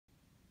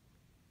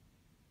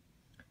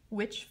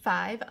which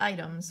 5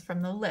 items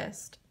from the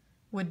list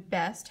would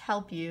best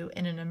help you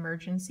in an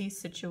emergency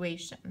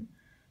situation.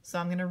 So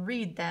I'm going to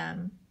read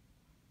them,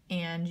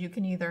 and you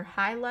can either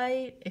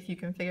highlight if you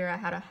can figure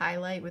out how to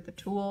highlight with a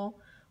tool,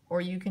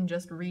 or you can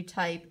just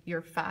retype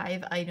your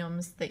 5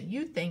 items that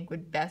you think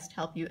would best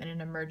help you in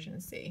an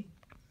emergency.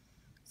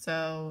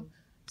 So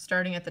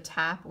starting at the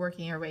top,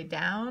 working your way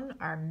down,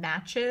 are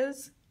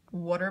matches,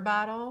 water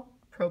bottle,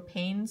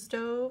 propane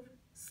stove,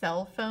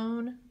 cell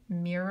phone,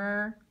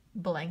 mirror,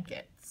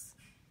 blankets.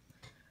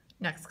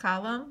 Next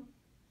column,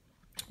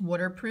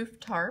 waterproof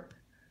tarp,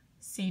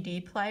 CD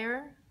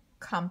player,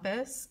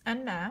 compass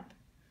and map,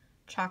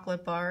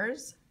 chocolate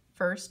bars,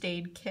 first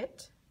aid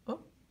kit,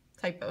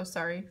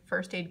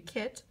 first aid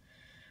kit,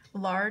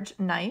 large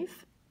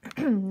knife.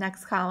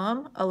 Next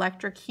column,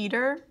 electric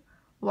heater,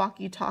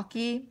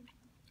 walkie-talkie,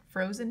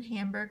 frozen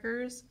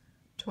hamburgers,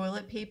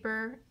 toilet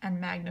paper,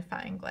 and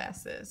magnifying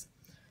glasses.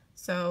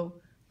 So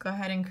go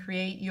ahead and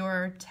create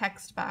your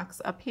text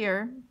box up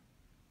here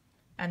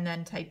and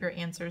then type your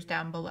answers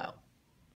down below.